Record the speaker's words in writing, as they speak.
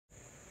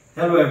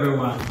Hello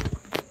everyone,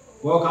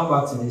 welcome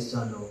back to this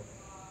channel.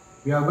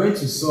 We are going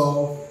to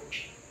solve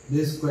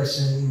this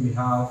question we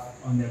have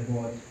on the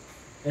board.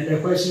 And the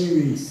question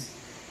reads,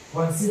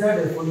 consider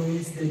the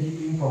following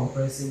steady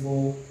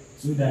incompressible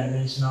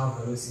two-dimensional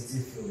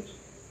velocity field.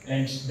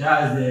 And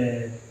that's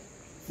the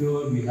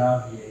field we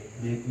have here,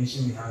 the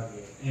equation we have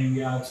here. And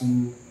we are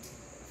to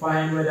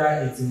find whether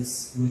it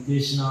is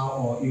rotational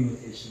or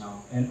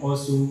irrotational, and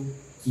also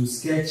to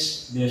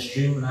sketch the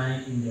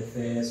streamline in the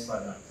first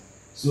quadrant.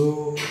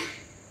 So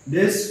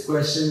this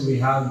question we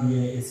have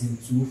here is in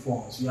two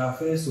forms. We are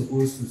first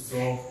supposed to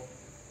solve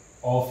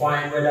or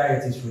find whether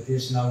it is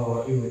rotational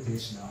or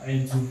irrotational.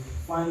 And to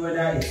find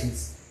whether it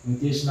is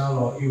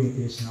rotational or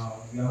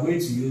irrotational, we are going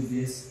to use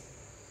this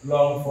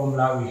long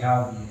formula we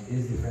have here,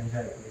 this differential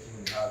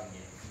equation we have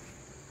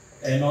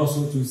here. And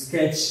also to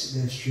sketch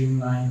the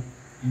streamline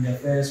in the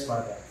first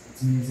quadrant.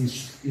 It means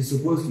it's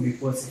supposed to be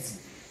positive.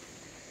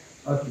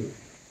 Okay,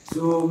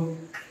 so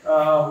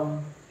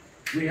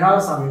we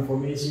have some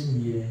information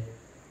here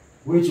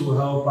which will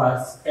help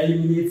us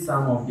eliminate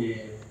some of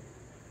the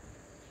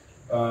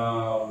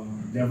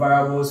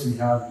variables we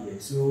have here.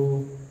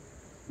 So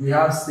we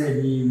have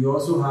steady, we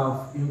also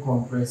have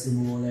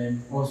incompressible,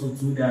 and also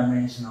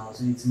two-dimensional.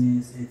 So it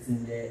means it's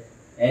in the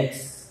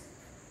x,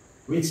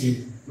 which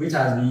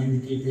has been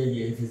indicated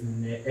here. It is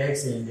in the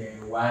x and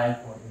the y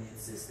coordinate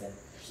system.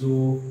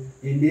 So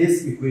in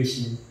this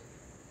equation,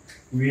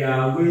 we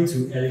are going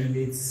to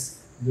eliminate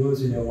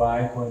those with the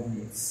y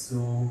coordinates.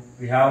 So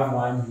we have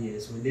 1 here.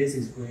 So this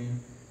is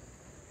going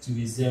to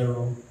be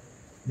 0.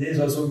 This is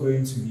also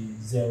going to be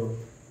 0.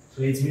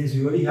 So it means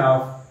we only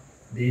have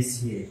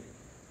this here.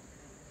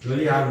 We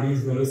only have this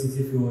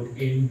velocity field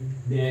in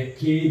the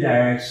k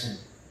direction.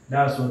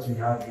 That's what we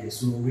have here.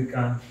 So we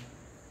can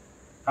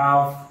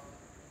have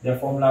the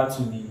formula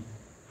to be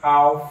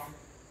half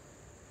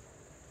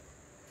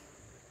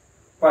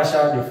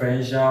partial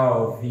differential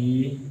of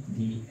v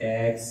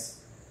dx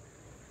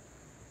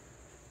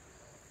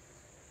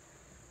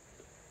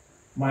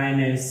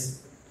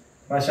minus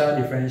partial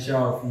differential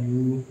of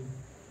u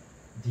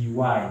dy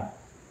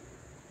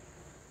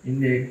in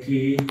the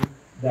k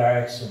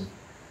direction.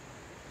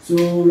 So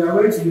we are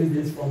going to use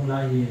this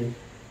formula here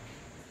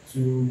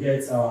to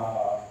get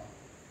our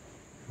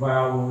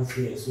variables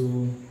here. So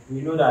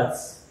we know that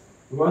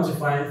we want to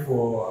find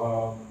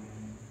for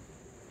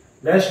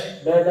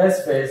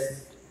let's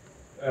first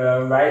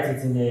write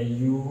it in the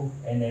u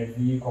and the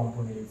v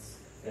components.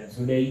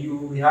 So the u,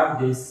 we have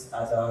this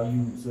as our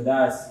u, so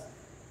that's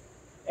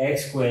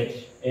x squared,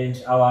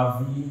 and our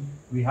v,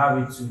 we have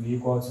it to be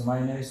equal to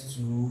minus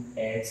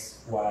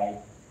 2xy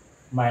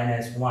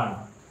minus 1.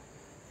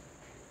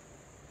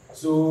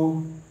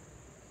 So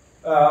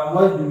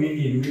what do we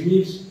need? We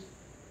need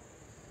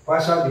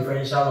partial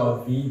differential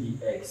of v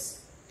dx.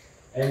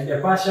 And the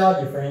partial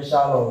differential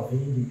of v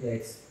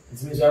dx,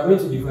 it means we are going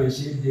to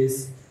differentiate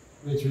this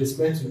with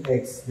respect to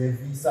x, the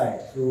v side.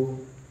 So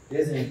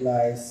this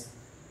implies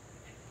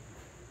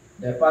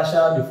the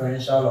partial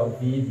differential of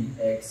v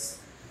dx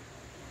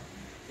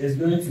is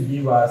going to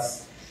give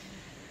us,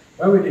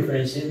 when we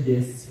differentiate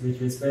this with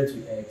respect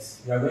to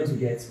x, we are going to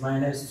get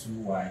minus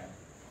 2y.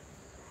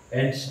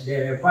 And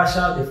the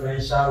partial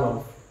differential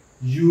of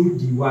u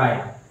dy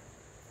means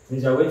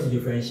we are going to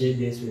differentiate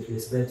this with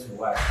respect to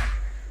y,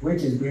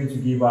 which is going to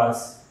give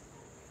us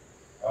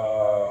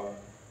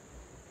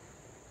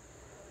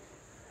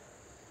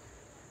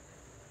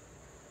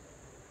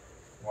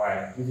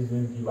y, which is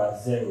going to give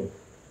us 0.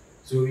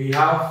 So we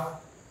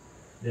have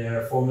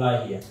the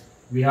formula here.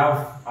 We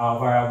have our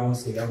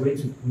variables here. We are going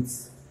to put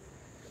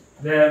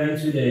them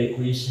into the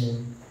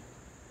equation.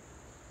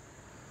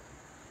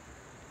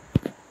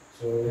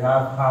 So we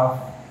have half,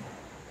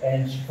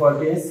 and for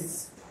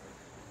this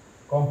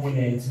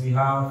component we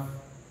have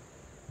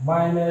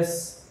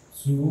minus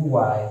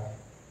 2y,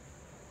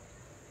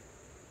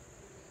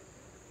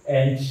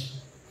 and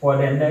for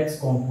the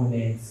next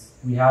component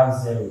we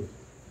have 0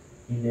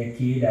 in the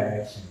k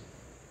direction.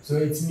 So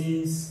it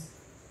means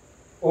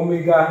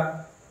omega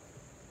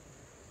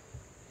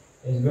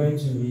is going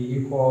to be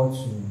equal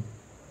to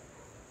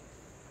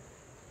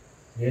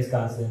this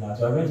cancelling out.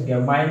 So we're going to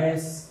get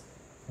minus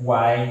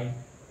y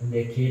in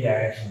the k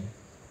direction.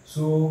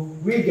 So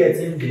we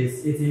getting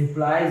this, it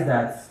implies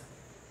that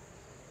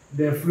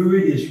the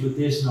fluid is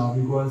rotational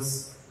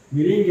because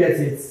we didn't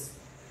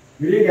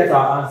get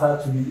our answer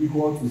to be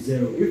equal to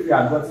 0. If we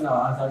had gotten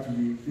our answer to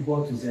be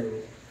equal to 0,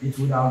 it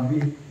would have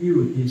been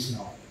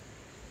irrotational.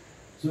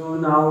 So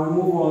now we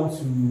move on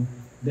to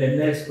the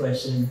next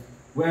question,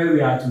 where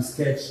we are to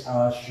sketch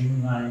our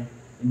streamline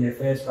in the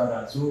first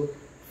quadrant. So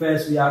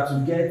first we have to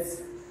get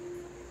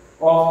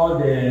all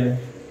the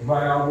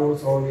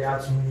variables, or we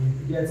have to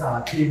get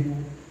our table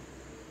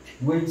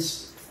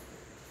which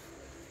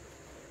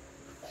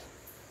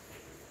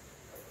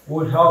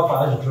would help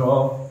us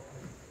draw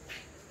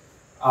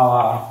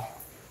our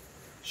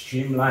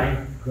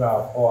streamline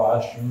graph or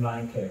our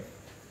streamline curve.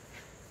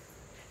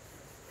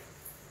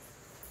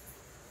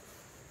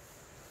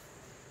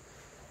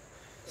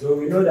 So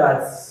we know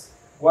that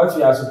what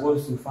we are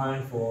supposed to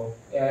find for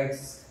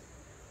x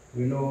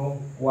we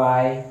know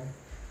y,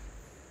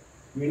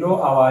 we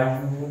know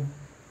our u.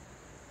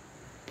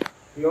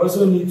 We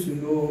also need to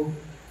know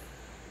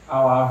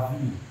our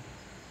v.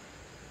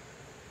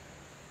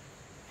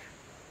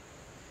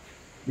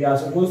 We are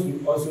supposed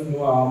to also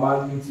know our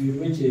magnitude,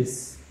 which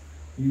is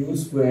u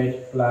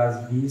squared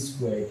plus v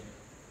squared.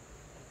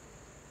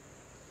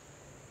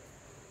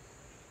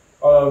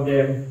 All of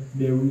them,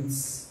 the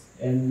roots,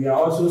 and we are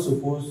also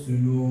supposed to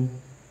know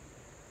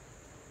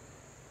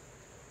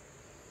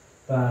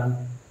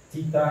tan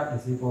theta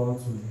is equal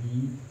to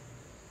v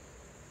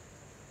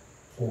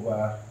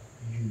over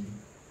u.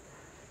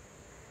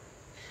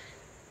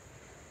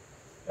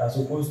 We are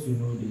supposed to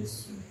know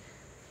this too.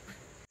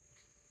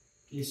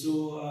 Okay,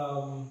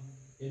 so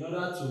in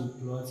order to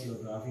plot your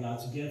graph, you have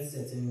to get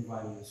certain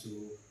values. So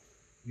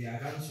we are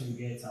going to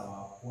get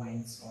our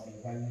points or the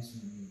values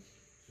we need.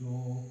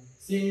 So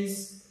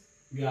since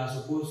we are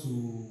supposed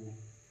to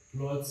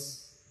plot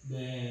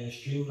the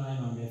streamline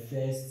on the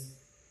first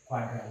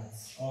quadrant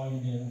or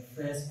in the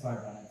first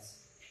quadrant,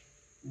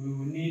 we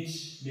will need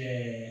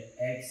the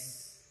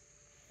x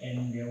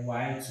and the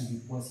y to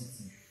be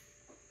positive.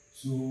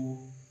 So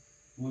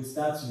we'll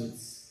start with,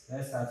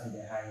 let's start with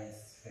the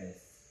highest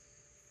first.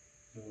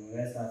 So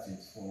let's start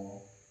with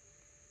 4.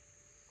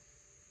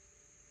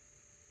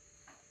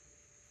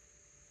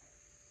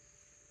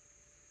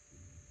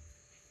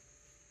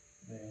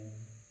 Then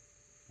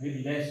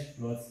maybe let's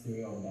plot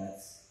 3 of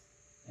that,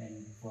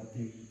 and for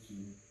 3 to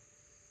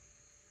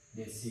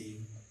the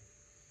same,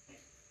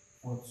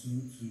 for 2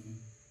 to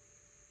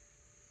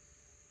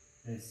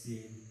the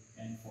same,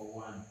 and for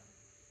 1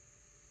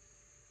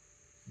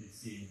 the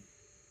same.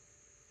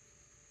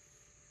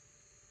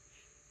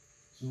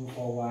 So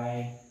for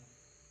y,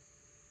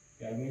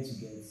 we are going to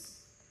get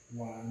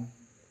 1,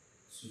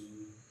 2,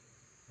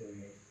 3,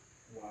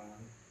 1,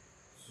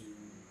 2,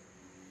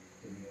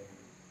 3,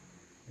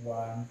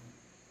 1,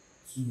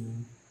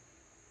 2,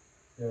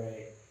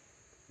 3,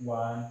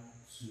 1,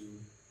 2,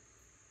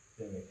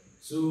 3.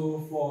 So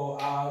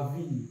for our v,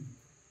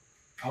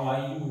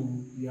 our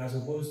u, we are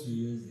supposed to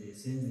use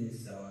this, since this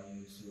is our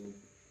u, so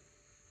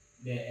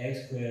the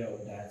x squared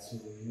of that, so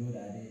we know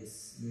that this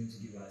is going to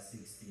give us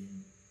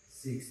 16,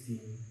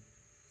 16,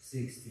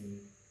 16.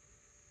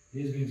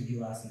 This is going to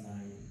give us 9.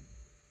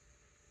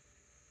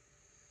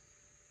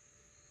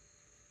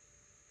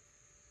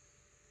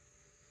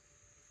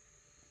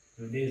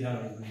 So this is how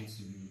it's going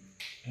to be.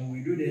 And we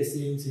do the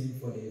same thing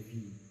for the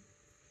v.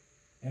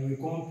 And we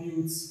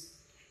compute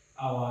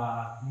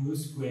our u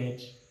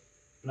squared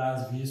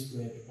plus v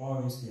squared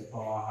all raised to the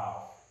power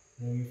half.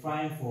 Then we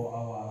find for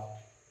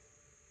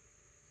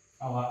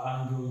our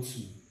angle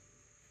 2.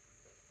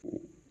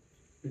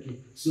 Okay,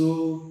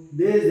 so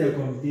this is the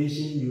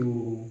computation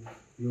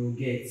you'll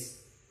get.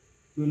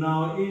 So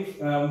now if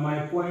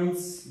my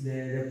points,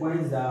 the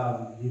points that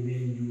I've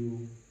given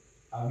you,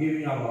 I've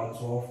given you about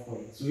 12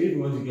 points. So if you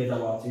want to get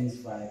about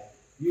 25,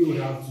 you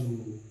would have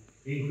to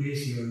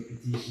increase your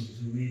repetition.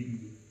 So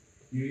maybe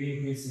you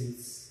increase it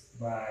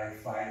by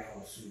 5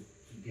 or so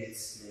to get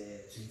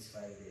the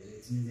 25 there.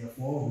 It means the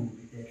 4 will be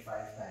repeated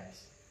 5 times.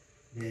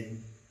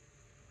 Then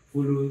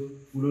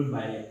followed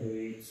by the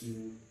 3,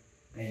 2,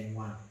 and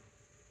 1.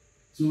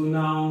 So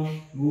now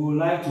we would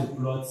like to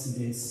plot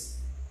this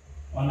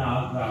on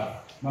our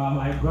graph, but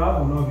my graph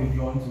will not be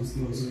drawn to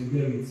scale, so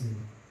bear with me.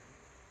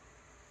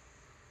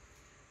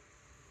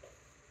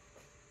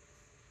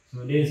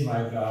 So this is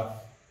my graph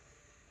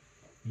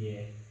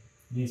here.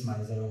 This is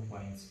my 0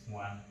 points,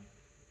 1,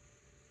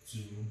 2,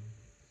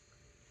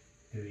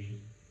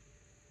 3,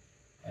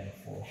 and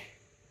 4.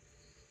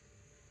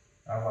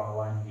 I have a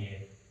 1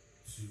 here,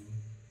 2,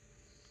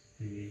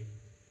 3,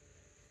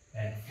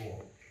 and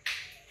 4.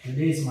 So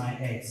this is my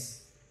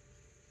x,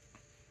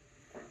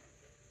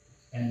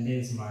 and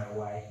this is my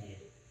y here.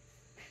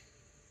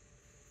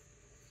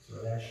 So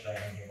let's try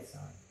and get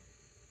some.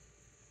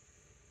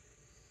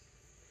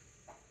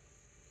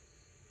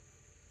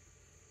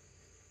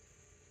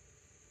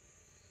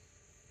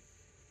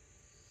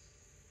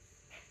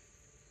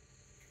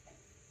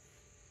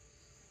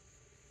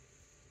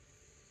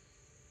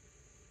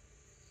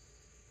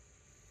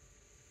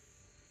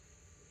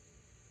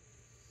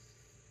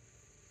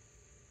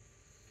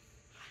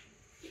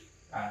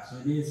 So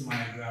this is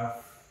my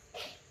graph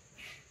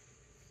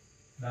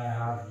that I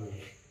have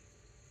here.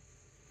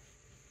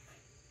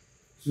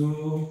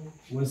 So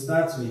we'll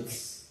start with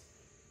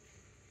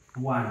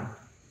 1.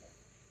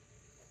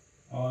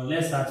 Or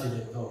let's start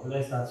with the top.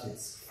 Let's start with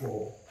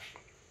 4.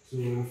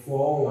 So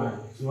 4, 1.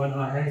 So on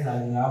our x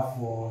axis we have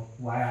 4,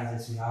 y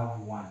axis we have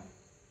 1.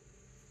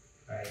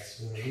 Right,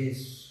 so this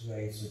is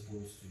where it's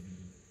supposed to be.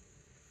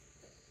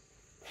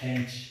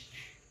 And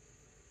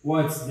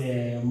what's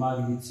the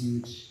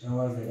magnitude and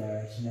what's the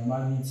direction? The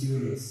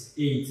magnitude is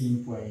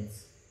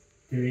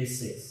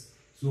 18.36.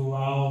 So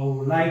I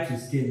would like to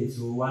scale it.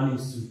 So 1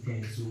 is to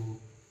 10. So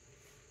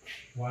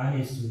 1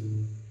 is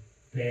to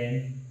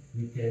 10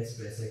 meters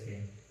per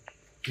second.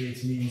 So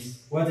it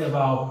means whatever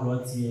our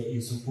plot here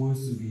is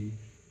supposed to be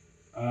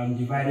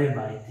divided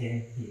by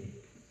 10 here.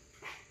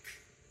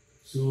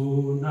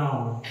 So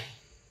now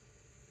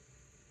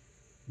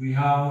we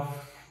have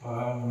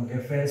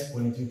the first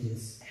point, which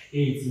is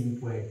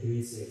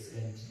 18.36,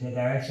 and the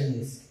direction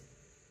is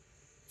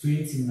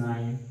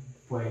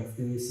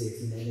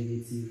 29.36 in the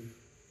negative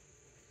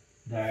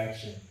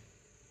direction.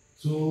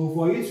 So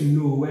for you to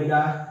know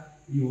whether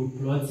you would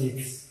plot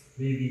it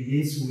maybe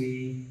this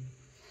way,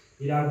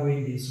 either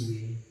going this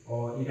way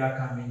or either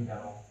coming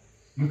down,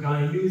 you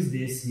can use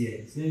this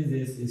here. Since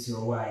this is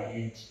your y,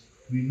 and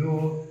we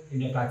know in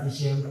the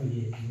Cartesian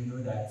plane, we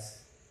know that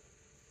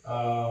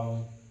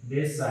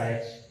this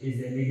side is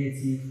the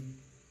negative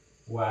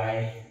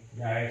y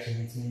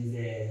direction. It means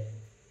the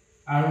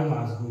arrow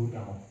must go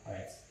down,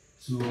 right?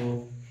 So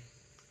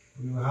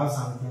we will have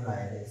something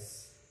like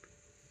this.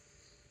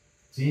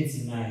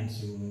 29,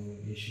 so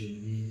it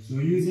should be. So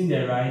using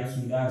the right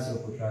tool, that's your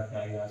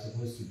protractor, you are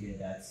supposed to get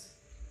that.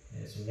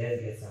 Yeah, so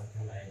let's get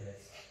something like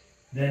this.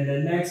 Then the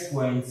next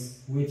point,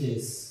 which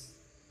is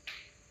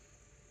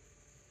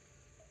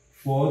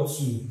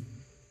 4.2,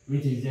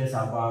 which is just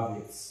above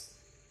it,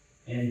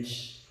 and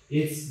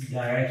its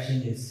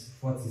direction is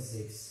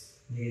 46,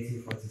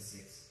 negative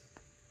 46.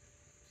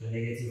 So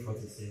negative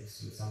 46,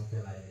 so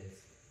something like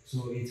this.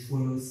 So it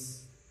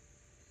follows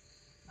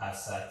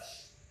as such.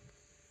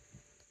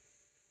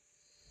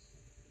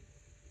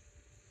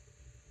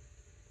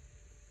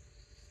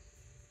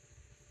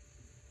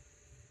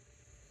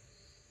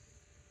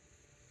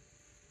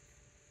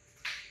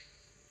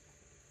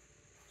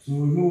 So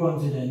we move on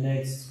to the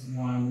next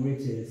one,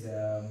 which is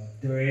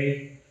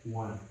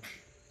 3.1.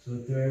 So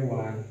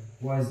 3.1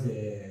 was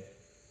the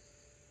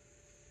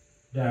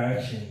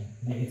direction,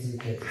 negative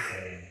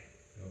 37.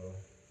 So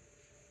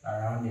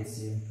around the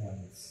same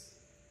points.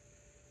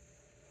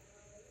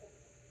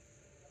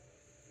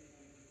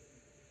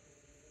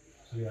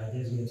 So you are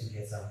just going to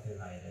get something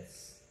like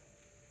this.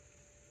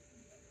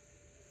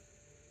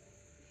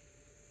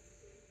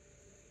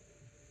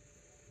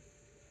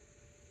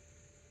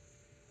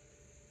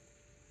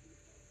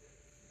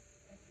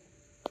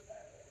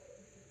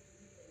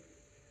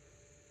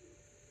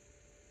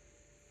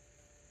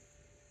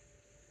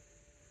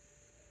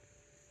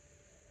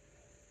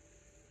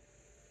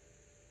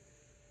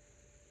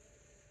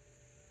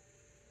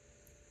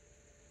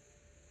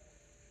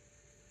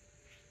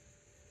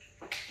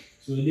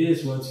 So this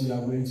is what we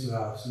are going to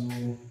have. So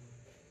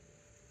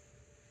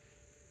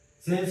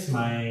since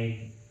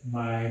my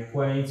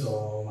point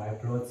or my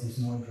plot is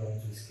not drawn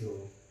to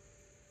scale,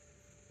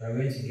 we are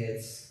going to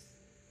get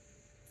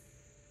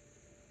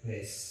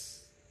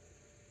this.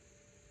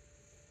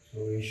 So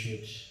we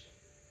should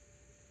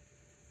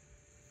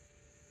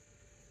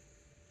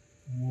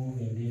move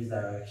in this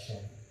direction.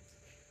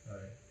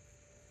 Sorry.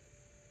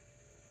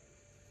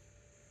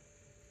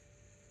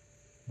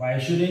 But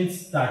it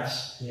shouldn't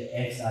touch the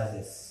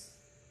x-axis.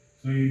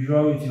 So you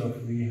draw with your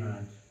free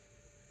hand.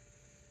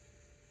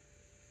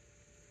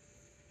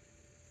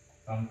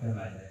 Something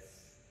like this.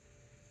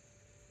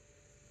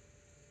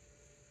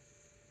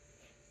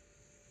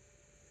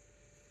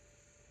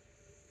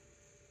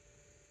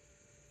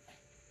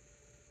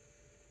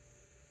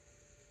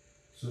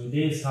 So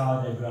this is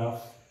how the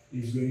graph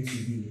is going to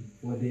be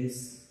for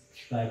this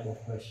type of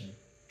question.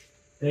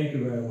 Thank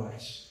you very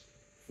much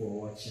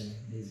for watching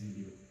this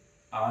video.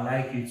 I would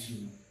like you to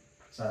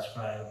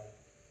subscribe,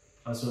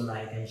 also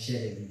like and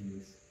share the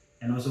videos,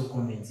 and also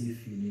comment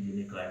if you need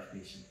any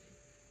clarification.